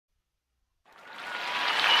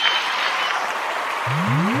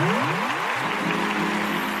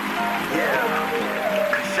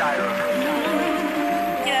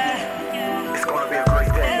It's gonna be a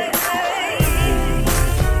great day.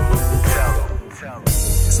 Tell them.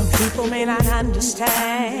 Some people may not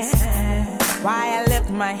understand why I lift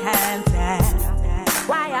my hands and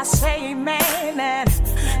why I say amen and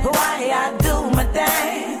why I do my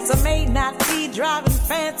dance. I may not be driving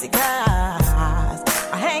fancy cars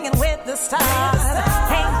or hanging with the stars.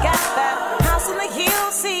 Ain't got that house on the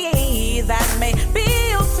hill, see, that may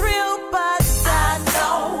be a thrill, but I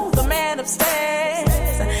know the man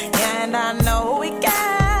upstairs, and I know he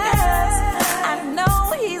cares. I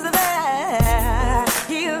know he's there,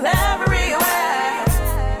 he's everywhere.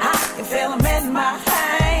 I can feel him in my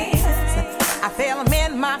hands, I feel him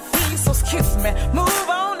in my feet, so excuse me, move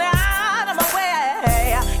on out of my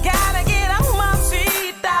way. Gotta get on my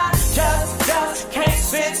feet, I just can't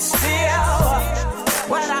sit still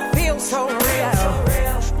when I feel so real.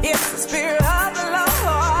 It's the spirit of the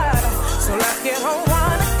Lord, so let's get on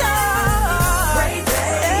one and go. Great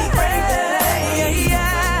day,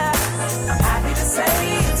 yeah. I'm happy to say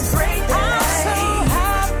it's a great day. I'm so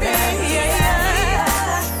happy,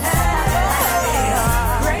 yeah.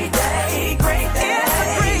 Great day, great day. It's a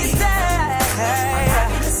great day. I'm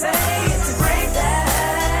happy to say it's a great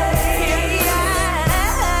day.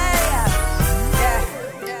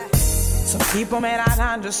 Yeah. Some people may not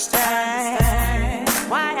understand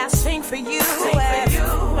why I sing for you,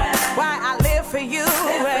 why I live for you,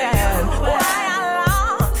 and why I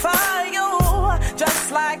long for you,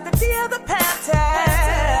 just like the deer that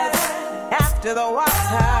panted after the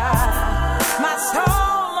water. My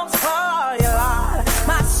soul longs for you, Lord.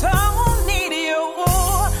 My soul needs you.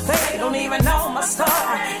 They don't even know my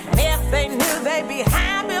story, and if they knew, they'd be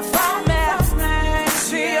happy for me.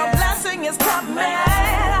 See, your blessing is coming.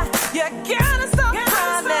 You gotta stop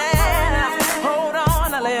running. Hold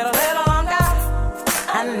on a little longer,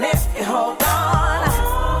 and if you hold on,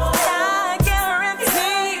 I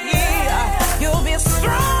guarantee you'll be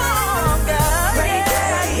stronger. Great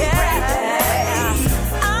day.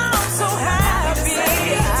 I'm so happy, so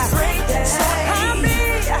happy. It's a great day.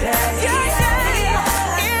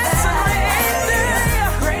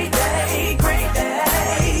 Great day.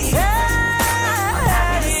 I'm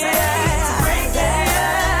happy to say it's a great day.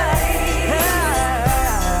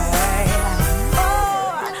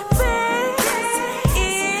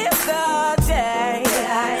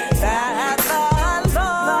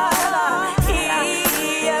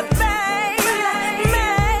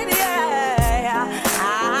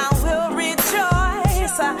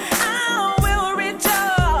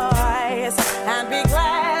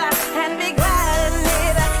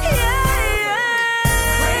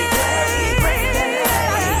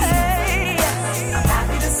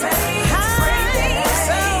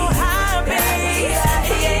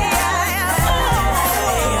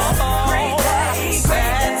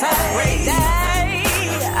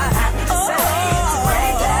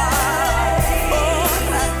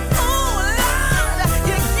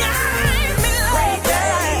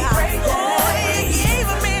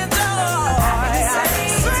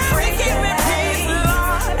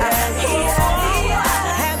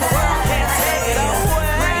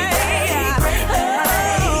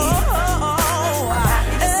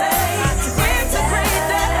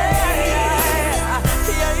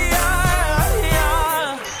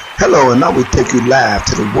 Hello, and now we take you live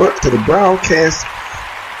to the broadcast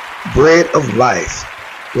Bread of Life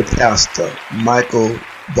with Pastor Michael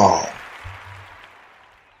Ball.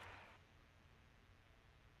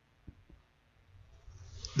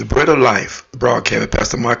 The Bread of Life, the broadcast with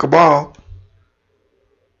Pastor Michael Ball.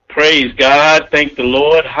 Praise God. Thank the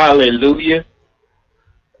Lord. Hallelujah.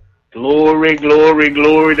 Glory, glory,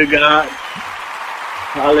 glory to God.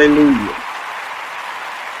 Hallelujah.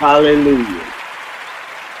 Hallelujah.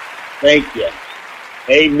 Thank you.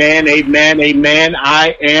 Amen, amen, amen.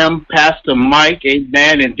 I am Pastor Mike,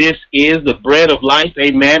 amen, and this is the Bread of Life,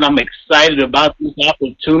 amen. I'm excited about this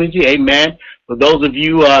opportunity, amen. For those of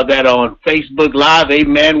you that are on Facebook Live,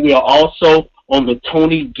 amen, we are also on the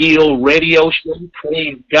Tony Gill radio show.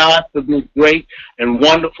 Praise God for this great and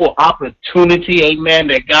wonderful opportunity, amen,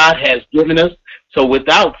 that God has given us. So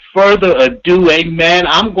without further ado, amen,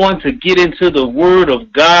 I'm going to get into the Word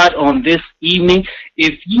of God on this evening.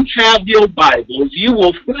 If you have your Bibles, you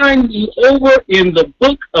will find me over in the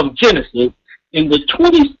book of Genesis in the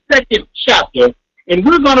 22nd chapter, and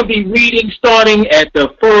we're going to be reading starting at the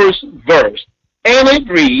first verse. And it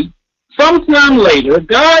reads, "Sometime later,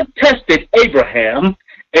 God tested Abraham,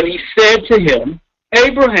 and he said to him,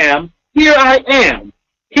 'Abraham, here I am.'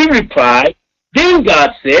 He replied, 'Then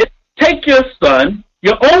God said, Take your son,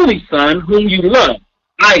 your only son whom you love,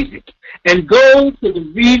 Isaac, and go to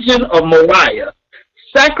the region of Moriah.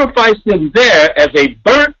 Sacrifice him there as a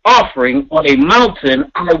burnt offering on a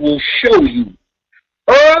mountain I will show you.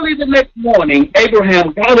 Early the next morning,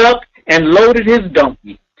 Abraham got up and loaded his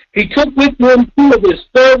donkey. He took with him 2 of his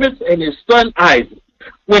servants and his son Isaac.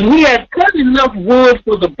 When he had cut enough wood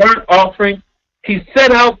for the burnt offering, he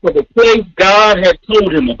set out for the place God had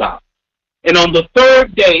told him about. And on the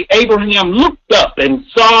 3rd day, Abraham looked up and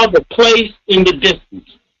saw the place in the distance.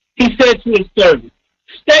 He said to his servant,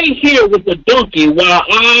 "Stay here with the donkey while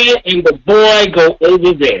I and the boy go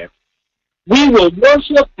over there. We will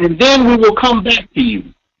worship, and then we will come back to you."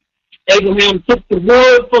 Abraham took the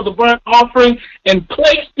wood for the burnt offering and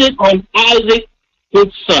placed it on Isaac, his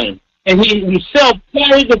son, and he himself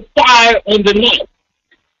carried the fire on the knife.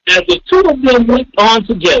 As the 2 of them went on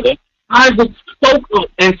together, Isaac spoke up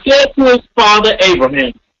and said to his father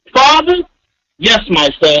Abraham, "Father?" "Yes, my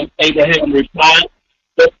son," Abraham replied.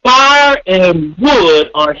 "The fire and wood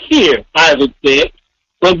are here," Isaac said,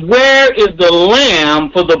 "but where is the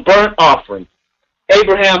lamb for the burnt offering?"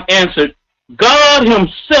 Abraham answered, "God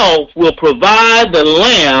himself will provide the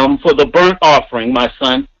lamb for the burnt offering, my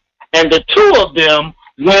son." And the 2 of them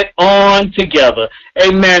went on together.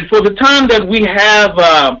 Amen. For the time that we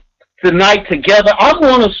have tonight together, I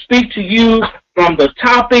want to speak to you from the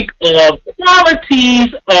topic of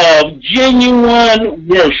qualities of genuine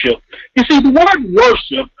worship. You see, the word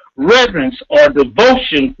worship, reverence, or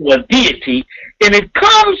devotion to a deity, and it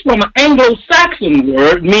comes from an Anglo-Saxon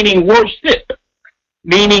word meaning worship,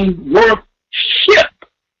 meaning worship.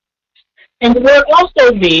 And the word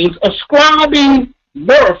also means ascribing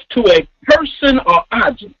worth to a person or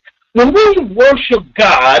object. When we worship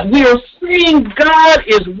God, we are saying God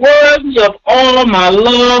is worthy of all my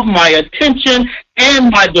love, my attention, and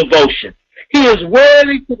my devotion. He is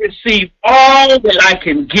worthy to receive all that I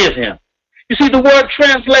can give him. You see, the word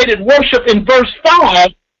translated worship in verse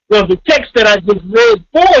 5, well, the text that I just read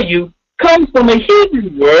for you, comes from a Hebrew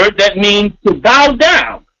word that means to bow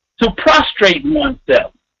down, to prostrate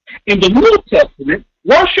oneself. In the New Testament,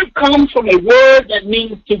 worship comes from a word that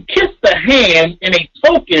means to kiss the hand in a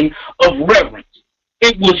token of reverence.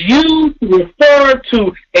 It was used to refer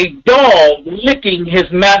to a dog licking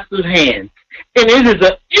his master's hand. And it is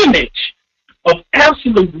an image of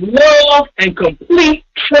absolute love and complete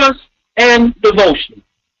trust and devotion.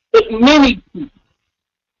 But many people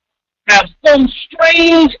have some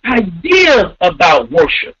strange ideas about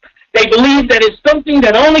worship. They believe that it's something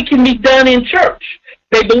that only can be done in church.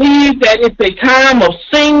 They believe that it's a time of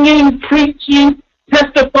singing, preaching,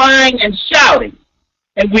 testifying, and shouting.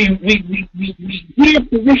 And we hear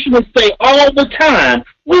parishioners say all the time,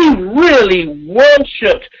 "We really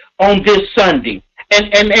worshiped on this Sunday."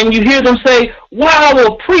 And you hear them say, "Wow,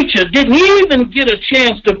 a preacher didn't even get a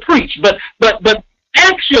chance to preach." But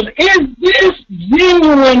actually, is this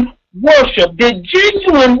genuine worship? Did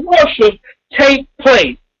genuine worship take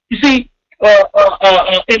place? You see,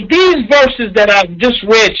 in these verses that I've just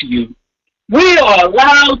read to you, we are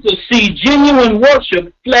allowed to see genuine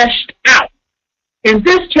worship fleshed out. In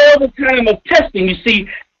this terrible time of testing, you see,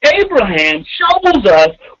 Abraham shows us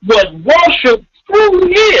what worship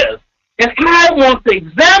truly is. And I want to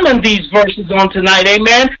examine these verses on tonight,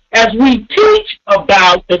 amen, as we teach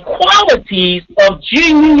about the qualities of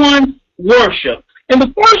genuine worship. And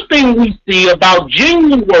the first thing we see about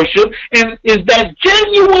genuine worship is that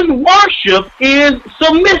genuine worship is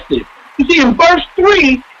submissive. You see, in verse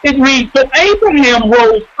 3, it reads, "So Abraham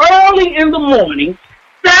rose early in the morning,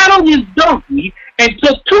 saddled his donkey, and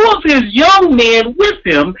took 2 of his young men with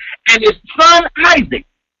him and his son Isaac.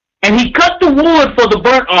 And he cut the wood for the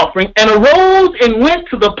burnt offering and arose and went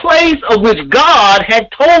to the place of which God had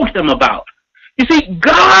told him about." You see,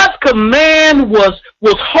 God's command was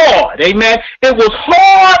hard, amen. It was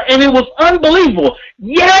hard and it was unbelievable.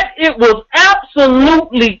 Yet it was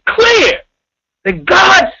absolutely clear that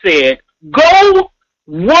God said, "Go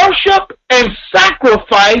worship and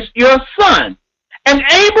sacrifice your son." And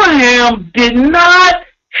Abraham did not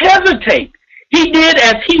hesitate. He did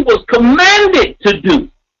as he was commanded to do.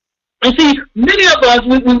 And see, many of us,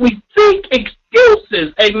 we seek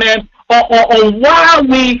excuses, amen, on why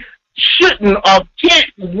we shouldn't or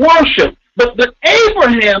can't worship. But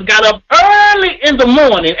Abraham got up early in the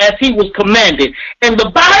morning as he was commanded. And the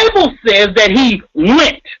Bible says that he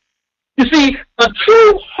went. You see, a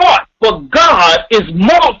true heart for God is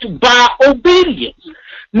marked by obedience.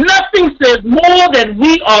 Nothing says more that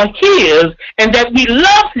we are his and that we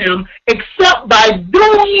love him except by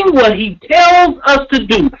doing what he tells us to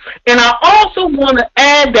do. And I also want to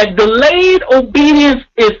add that delayed obedience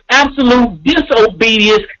is absolute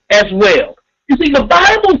disobedience as well. You see, the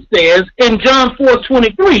Bible says in John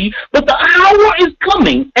 4:23, but the hour is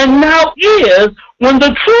coming, and now is, when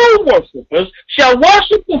the true worshipers shall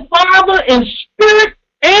worship the Father in spirit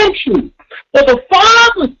and truth. For the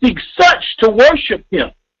Father seeks such to worship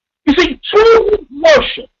him. You see, true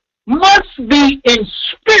worship must be in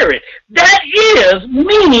spirit. That is,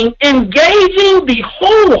 meaning engaging the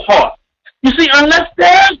whole heart. You see, unless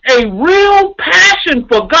there's a real passion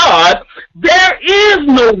for God, there is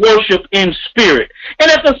no worship in spirit. And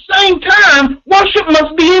at the same time, worship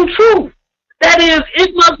must be in truth. That is,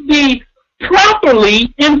 it must be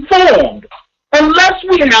properly informed. Unless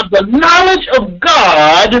we have the knowledge of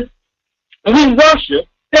God, we worship,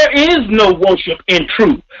 there is no worship in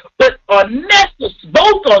truth. But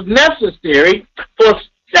both are necessary for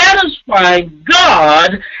satisfying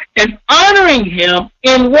God and honoring him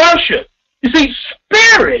in worship. You see,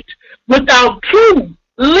 spirit without truth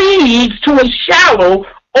leads to a shallow,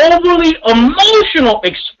 overly emotional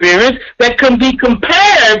experience that can be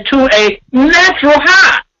compared to a natural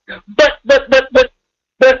high. But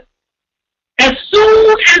as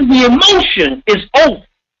soon as the emotion is over,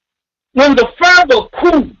 when the fervor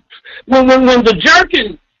cools, when the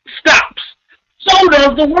jerking stops, so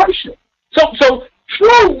does the worship. So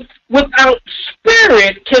truth without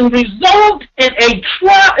spirit can result in a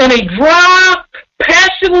dry,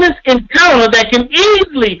 passionless encounter that can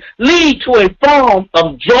easily lead to a form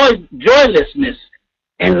of joylessness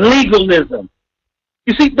and legalism.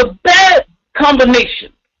 You see, the best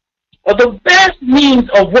combination or the best means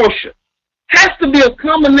of worship has to be a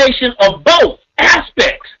combination of both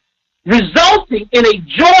aspects, resulting in a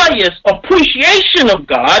joyous appreciation of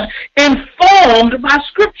God informed by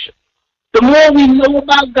Scripture. The more we know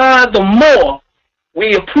about God, the more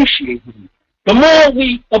we appreciate him. The more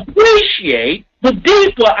we appreciate, the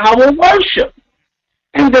deeper our worship.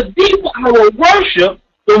 And the deeper our worship,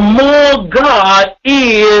 the more God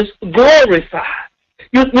is glorified.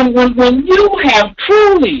 When you have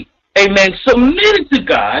truly, amen, submitted to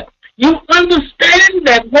God, you understand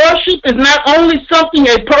that worship is not only something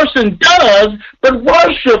a person does, but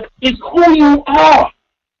worship is who you are.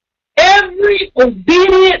 Every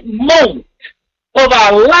obedient moment of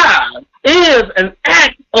our lives is an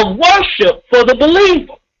act of worship for the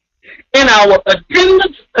believer. In our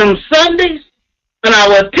attendance on Sundays, in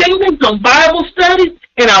our attendance on Bible studies,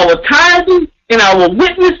 in our tithing, in our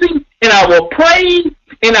witnessing, in our praying,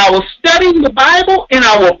 in our studying the Bible, in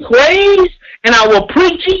our praise, in our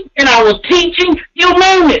preaching, in our teaching, you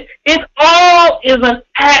name it. It all is an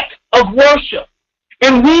act of worship.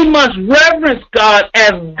 And we must reverence God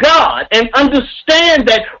as God and understand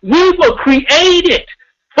that we were created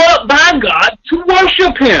by God to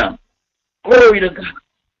worship him. Glory to God.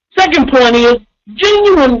 Second point is,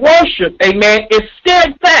 genuine worship, amen, is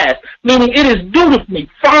steadfast, meaning it is dutifully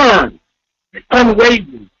firm,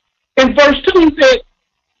 unwavering. In verse 2, he said,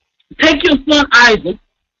 take your son Isaac,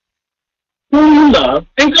 whom you love,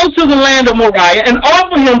 and go to the land of Moriah and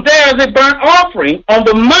offer him there as a burnt offering on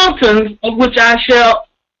the mountains of which I shall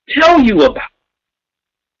tell you about.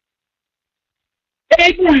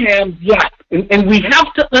 Abraham's life, and we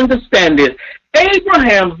have to understand this,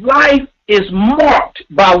 Abraham's life is marked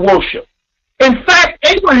by worship. In fact,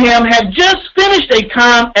 Abraham had just finished a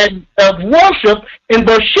time of worship in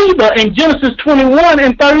Beersheba in Genesis 21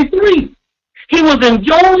 and 33. He was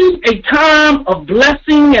enjoying a time of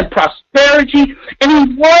blessing and prosperity, and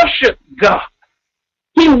he worshiped God.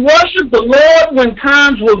 He worshiped the Lord when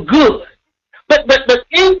times were good. But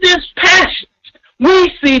in this passage,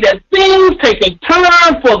 we see that things take a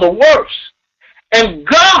turn for the worse. And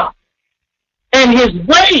God and his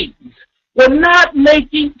ways were not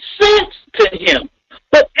making sense to him.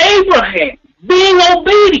 But Abraham, being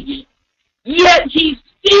obedient, yet he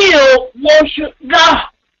still worshiped God.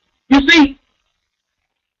 You see,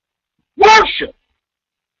 worship,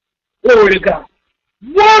 glory to God,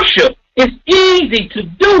 worship is easy to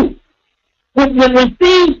do when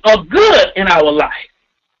things are good in our life.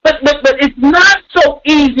 But it's not so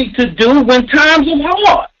easy to do when times are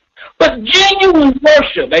hard. But genuine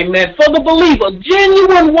worship, amen, for the believer,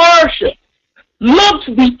 genuine worship looks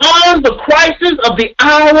beyond the crisis of the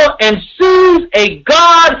hour and sees a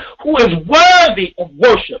God who is worthy of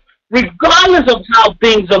worship, regardless of how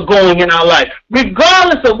things are going in our life,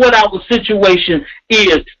 regardless of what our situation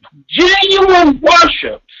is. Genuine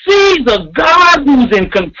worship sees a God who's in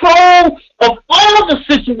control of all the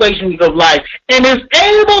situations of life and is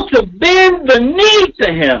able to bend the knee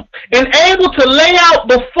to him and able to lay out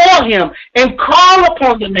before him and call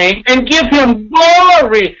upon the name and give him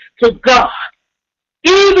glory to God.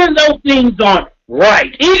 Even though things aren't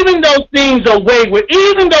right. Even though things are wayward,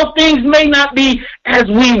 even though things may not be as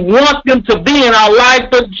we want them to be in our life,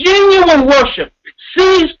 but genuine worship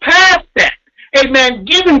sees past that. Amen.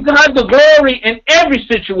 Giving God the glory in every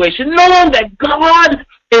situation, knowing that God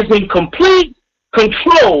is in complete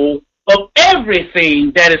control of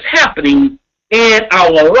everything that is happening in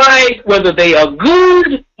our life, whether they are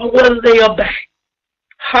good or whether they are bad.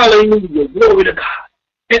 Hallelujah. Glory to God.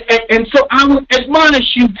 And so I would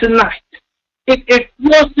admonish you tonight. If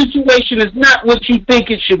your situation is not what you think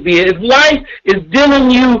it should be, if life is dealing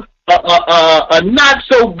you a not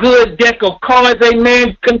so good deck of cards,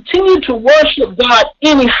 amen, continue to worship God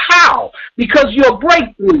anyhow, because your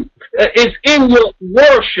breakthrough is in your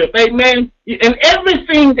worship, amen. And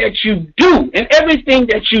everything that you do and everything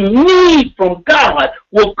that you need from God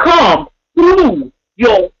will come through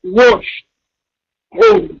your worship.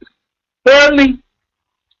 Thirdly,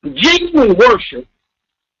 genuine worship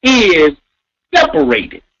is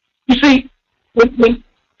separated. You see, when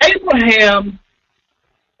Abraham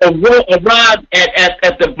arrived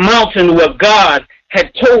at the mountain where God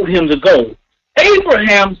had told him to go,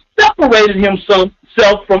 Abraham separated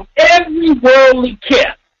himself from every worldly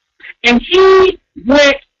care, and he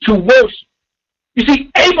went to worship. You see,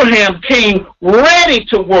 Abraham came ready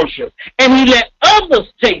to worship, and he let others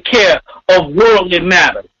take care of worldly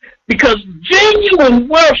matters, because genuine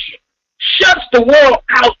worship shuts the world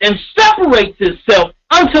out and separates itself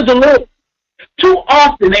unto the Lord. Too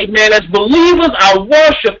often, amen, as believers, our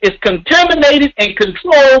worship is contaminated and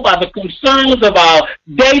controlled by the concerns of our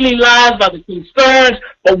daily lives, by the concerns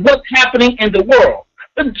of what's happening in the world.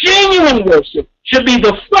 But genuine worship should be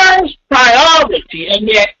the first priority,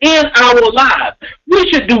 amen, in our lives.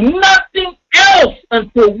 We should do nothing else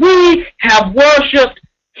until we have worshiped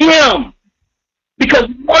Him, because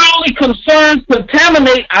worldly concerns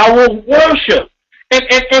contaminate our worship.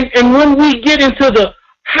 And when we get into the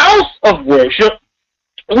house of worship,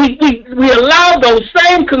 we allow those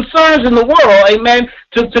same concerns in the world, amen,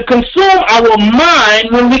 to consume our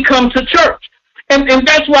mind when we come to church. And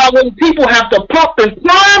that's why when people have to pump and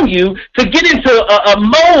prime you to get into a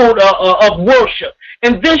mode of worship.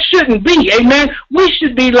 And this shouldn't be, amen. We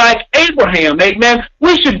should be like Abraham, amen.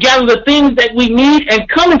 We should gather the things that we need and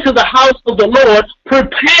come into the house of the Lord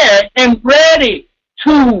prepared and ready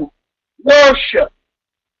to worship.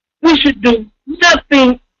 We should do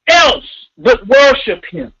nothing else but worship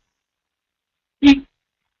Him.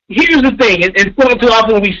 Here's the thing, and so too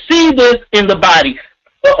often we see this in the body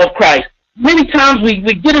of Christ. Many times we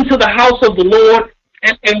get into the house of the Lord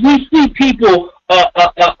and we see people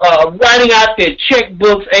writing out their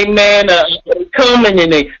checkbooks, amen, coming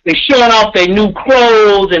and they showing off their new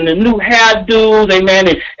clothes and the new hairdos, amen,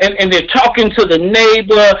 and they're talking to the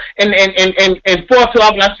neighbor, and far too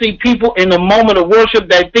often I see people in the moment of worship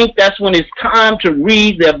that think that's when it's time to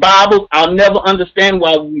read their Bibles. I'll never understand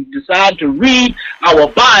why we decide to read our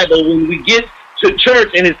Bible when we get to church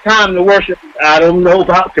and it's time to worship. I don't know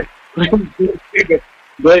about that.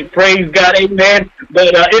 But praise God, amen.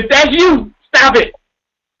 But if that's you, stop it.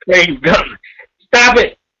 Praise God. Stop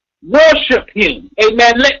it. Worship Him.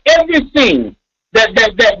 Amen. Let everything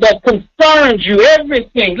that concerns you,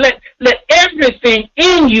 everything, let everything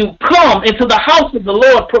in you come into the house of the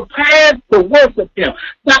Lord prepared to worship Him.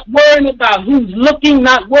 Not worrying about who's looking,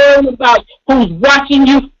 not worrying about who's watching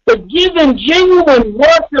you, but giving genuine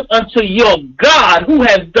worship unto your God, who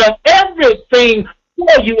has done everything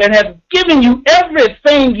for you and has given you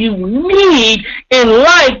everything you need in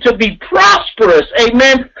life to be prosperous.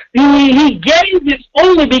 Amen. He gave His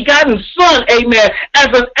only begotten Son, amen, as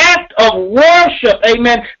an act of worship,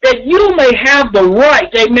 amen, that you may have the right,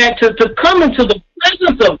 amen, to come into the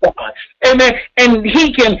presence of God, amen, and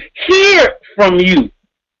He can hear from you.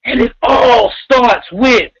 And it all starts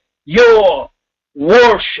with your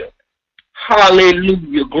worship.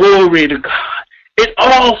 Hallelujah. Glory to God. It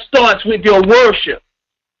all starts with your worship.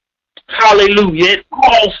 Hallelujah. It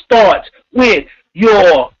all starts with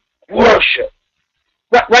your worship.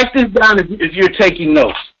 Write this down if you're taking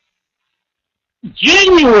notes.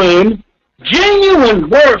 Genuine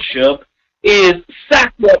worship is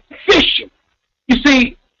sacrificial. You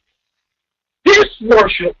see, this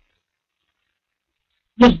worship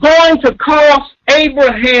was going to cost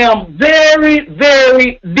Abraham very,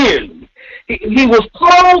 very dearly. He was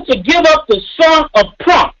called to give up the son of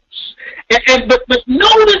promise. But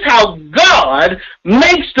notice how God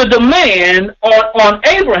makes the demand on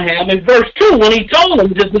Abraham in verse 2 when He told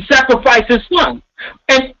him to sacrifice his son.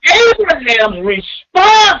 And Abraham's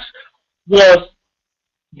response was,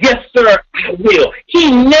 yes, sir, I will.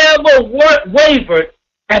 He never wavered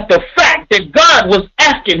at the fact that God was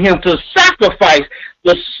asking him to sacrifice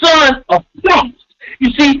the son of promise. You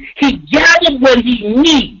see, he gathered what he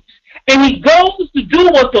needs, and he goes to do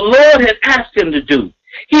what the Lord has asked him to do.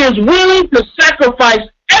 He is willing to sacrifice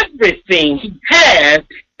everything he has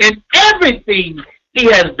and everything he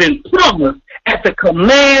has been promised at the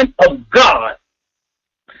command of God,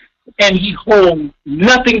 and he holds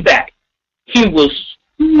nothing back. He was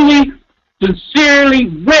truly, sincerely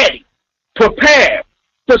ready, prepared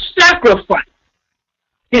to sacrifice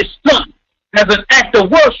his son as an act of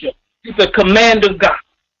worship at the command of God.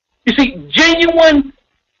 You see, genuine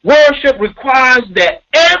worship requires that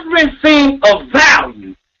everything of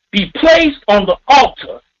value be placed on the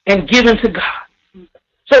altar and given to God.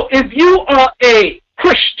 So if you are a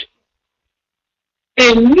Christian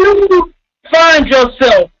and you find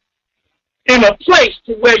yourself in a place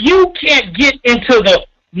to where you can't get into the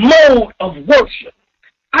mode of worship,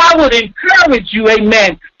 I would encourage you,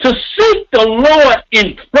 amen, to seek the Lord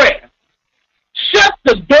in prayer. Shut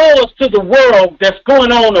the doors to the world that's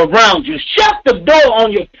going on around you. Shut the door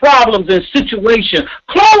on your problems and situations.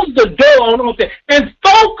 Close the door on all that and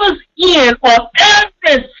focus in on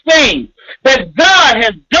everything that God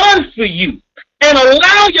has done for you, and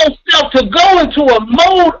allow yourself to go into a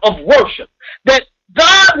mode of worship that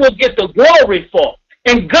God will get the glory for,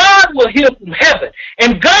 and God will hear from heaven,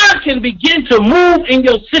 and God can begin to move in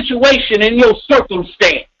your situation, in your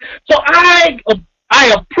circumstance. So I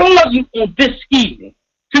applaud you on this evening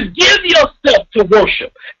to give yourself to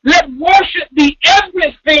worship. Let worship be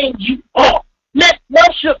everything you are. Let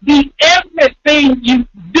worship be everything you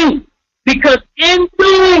do, because in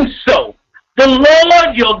doing so, the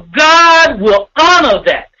Lord your God will honor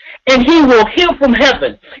that, and he will hear from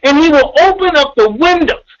heaven, and he will open up the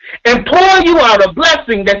windows and pour you out a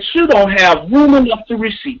blessing that you don't have room enough to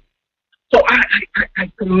receive. So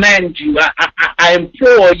I command you, I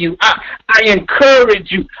implore you, I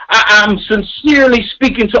encourage you, I'm sincerely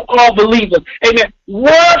speaking to all believers. Amen.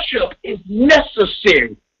 Worship is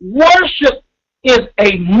necessary. Worship is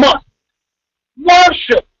a must.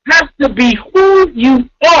 Worship has to be who you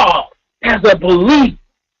are as a believer.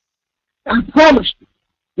 I promise you,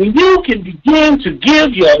 when you can begin to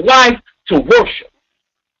give your life to worship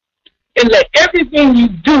and let everything you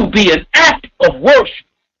do be an act of worship,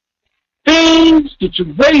 things,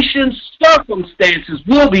 situations, circumstances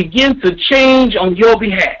will begin to change on your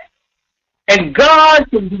behalf. And God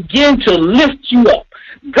can begin to lift you up.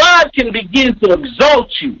 God can begin to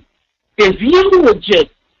exalt you. If you would just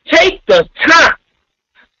take the time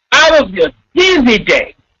out of your busy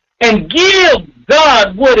day and give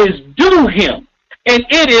God what is due him, and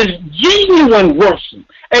it is genuine worship.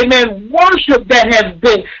 Amen. Worship that has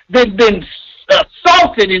been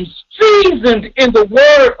salted and seasoned in the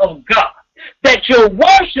word of God, that your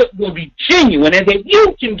worship will be genuine and that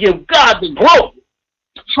you can give God the glory.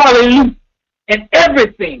 Hallelujah. And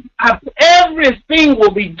everything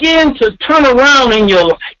will begin to turn around in your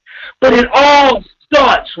life. But it all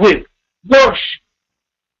starts with worship.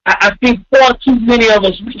 I think far too many of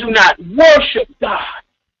us, we do not worship God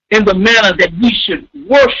in the manner that we should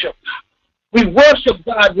worship God. We worship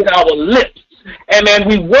God with our lips. Amen.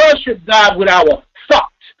 We worship God with our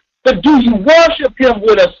thoughts. But do you worship him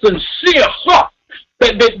with a sincere heart?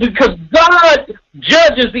 Because God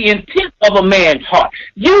judges the intent of a man's heart.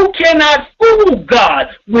 You cannot fool God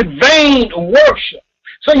with vain worship.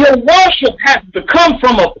 So your worship has to come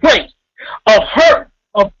from a place of hurt,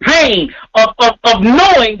 of pain, of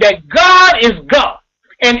knowing that God is God.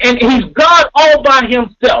 And he's God all by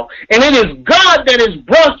himself. And it is God that has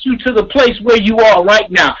brought you to the place where you are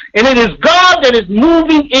right now. And it is God that is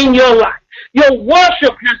moving in your life. Your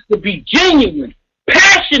worship has to be genuine,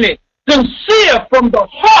 passionate, sincere from the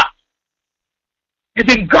heart. And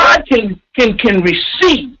then God can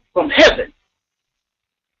receive from heaven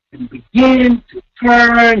and begin to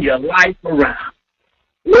turn your life around.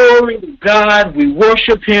 Glory to God. We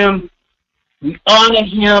worship him. We honor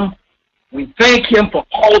him. We thank him for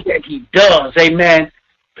all that he does. Amen.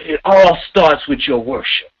 But it all starts with your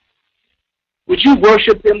worship. Would you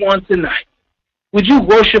worship him on tonight? Would you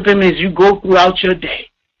worship him as you go throughout your day?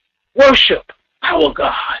 Worship our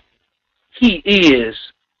God. He is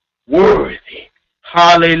worthy.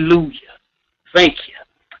 Hallelujah. Thank you.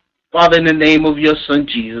 Father, in the name of your son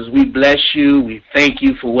Jesus, we bless you. We thank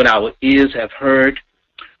you for what our ears have heard.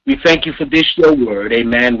 We thank you for this, your word.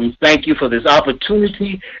 Amen. We thank you for this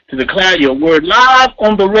opportunity to declare your word live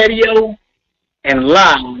on the radio and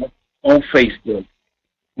live on Facebook.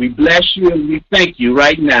 We bless you and we thank you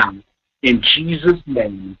right now. In Jesus'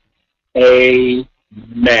 name, amen.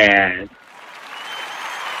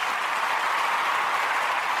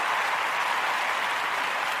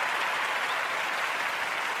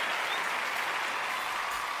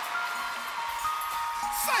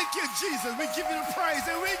 Jesus, we give you the praise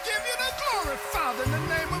and we give you the glory, Father, in the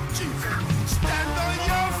name of Jesus. Stand on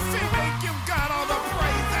your feet and give God all the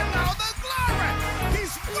praise and all the glory.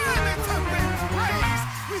 He's worthy to be praised.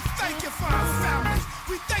 We thank you for our families.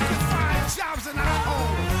 We thank you for our jobs and our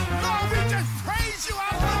home. Lord, we just praise you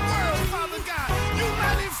all over the world, Father God.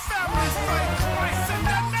 United families for Christ in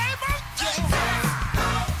the name of Jesus.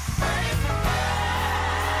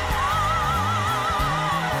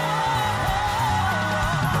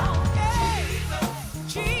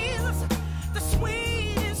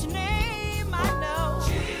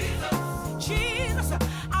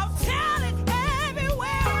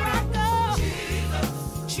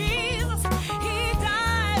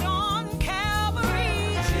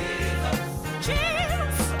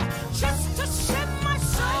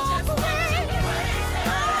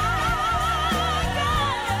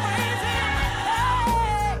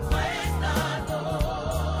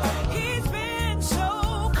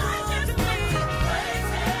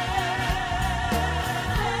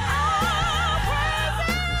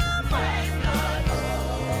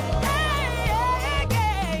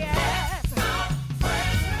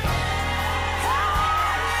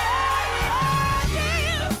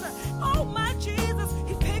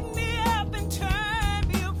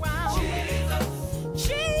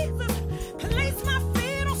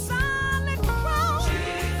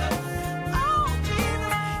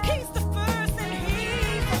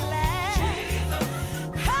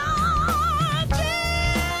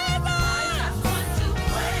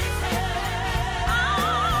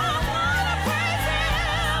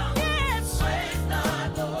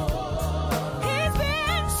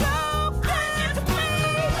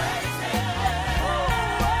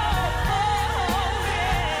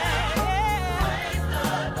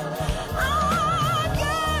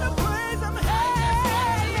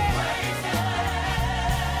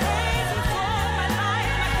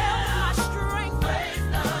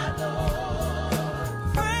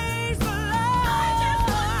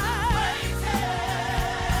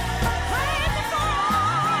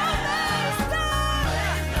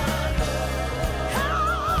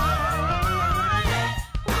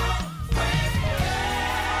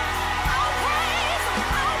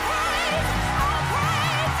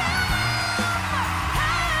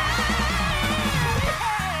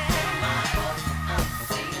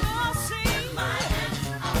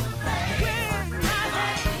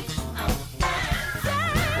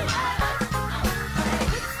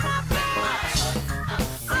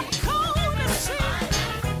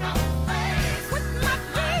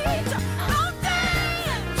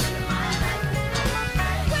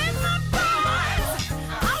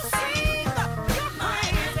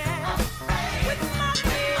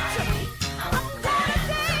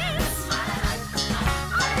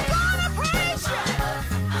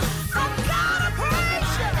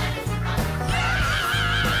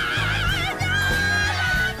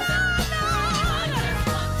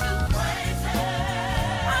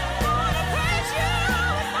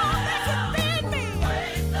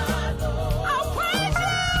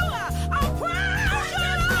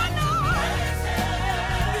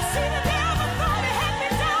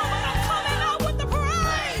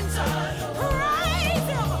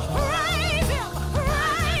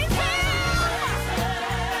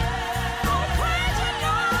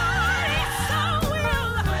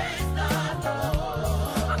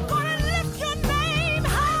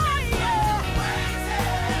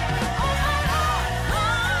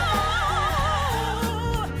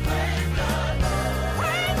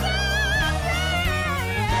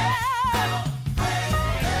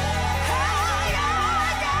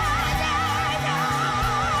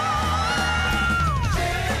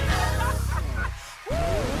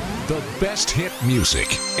 The best hit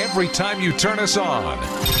music every time you turn us on.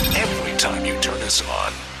 Every time you turn us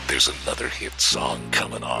on, there's another hit song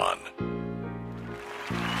coming on.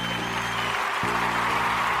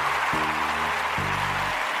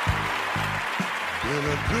 Been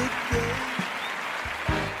a good day.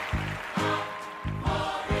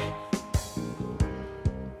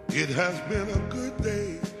 It has been a good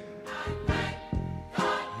day.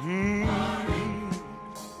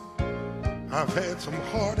 I've had some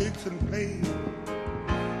heartaches and pain,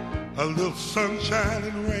 a little sunshine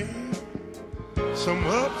and rain, some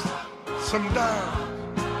ups, some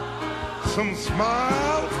downs, some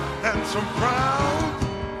smiles and some frowns,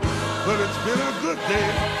 but it's been a good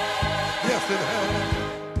day. Yes, it has.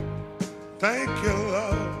 Thank you,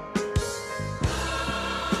 Lord.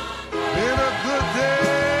 Been a good day.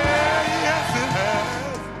 Yes, it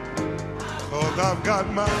has. 'Cause I've got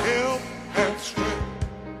my health and strength.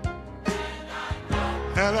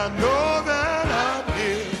 And I know that I'm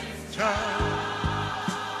His child.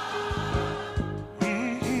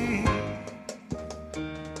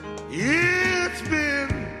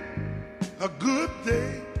 a good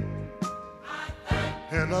day,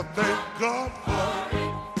 and I thank God for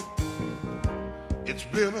it. It's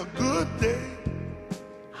been a good day.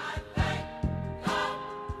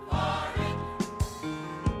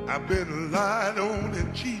 I've been lied on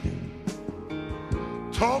and cheated,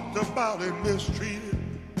 talked about and mistreated,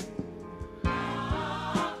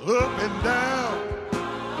 up and down,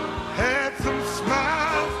 had some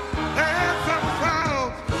smiles, had some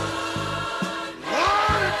frowns.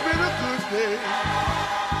 Lord, it's been a good day.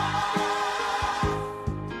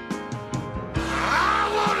 I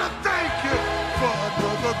want to thank you for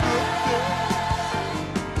another good day.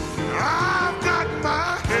 I've got my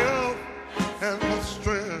health and my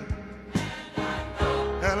strength,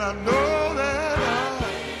 and I know that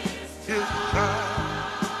it's time.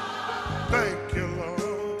 Thank you,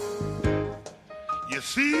 Lord. You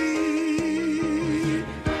see,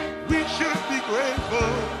 we should be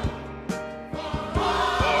grateful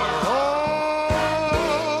for all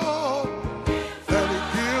that He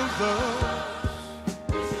gives us.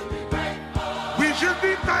 We should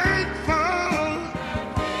be thankful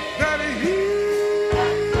that He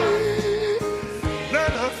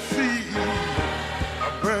let us see a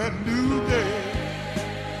brand new day.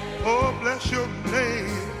 Oh, bless your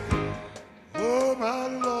name, oh my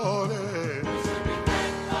Lord.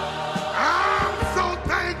 I'm so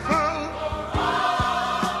thankful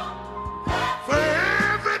for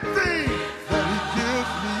everything that He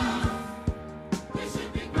gives me.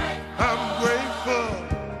 I'm grateful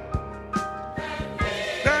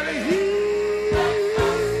that He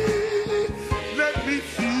let me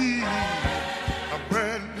see a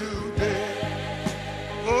brand new day.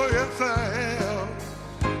 Oh, yes, I am.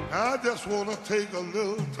 I just want to take a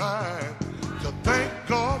little time to thank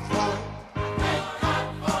God for it.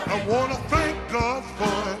 I want to thank God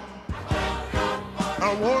for it.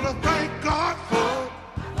 I want to thank God for it.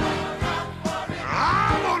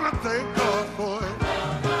 I want to thank God for it.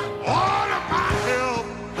 All of my health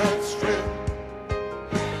and strength.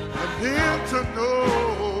 And then to know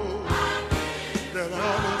that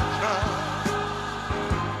I'm in time.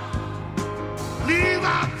 Leave,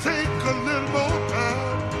 I'll take a little more time.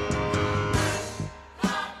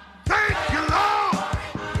 Thank you, Lord.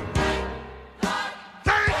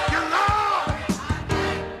 Thank you, Lord,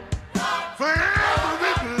 for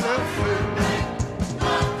every blessing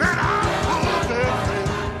that I possess.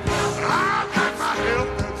 I've got my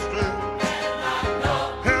health and strength,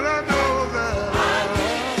 and I know that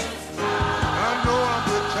I'm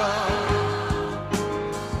the child.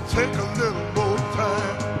 Take a little more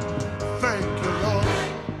time. Thank you, Lord,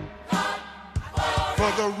 for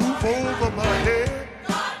the roof over my head,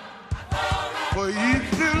 for each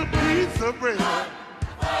little piece of bread.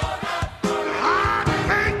 I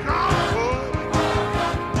thank God for it.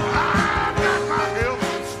 I've got my health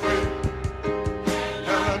and strength,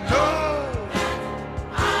 and I know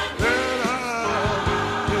that I'm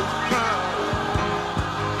His child.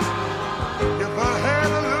 If I had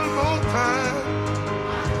a little more time,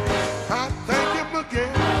 I'd thank Him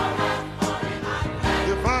again.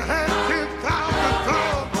 If I had 10,000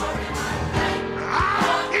 tongues,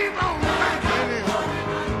 I'd keep on thanking Him.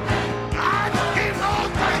 I'd keep on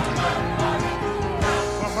thanking Him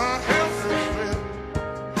for my health and strength,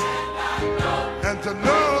 and to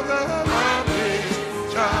know that I'm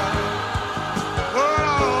His child.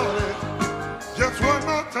 Lord, just one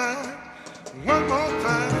more time, one more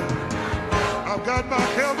time. I've got my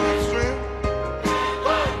health and strength.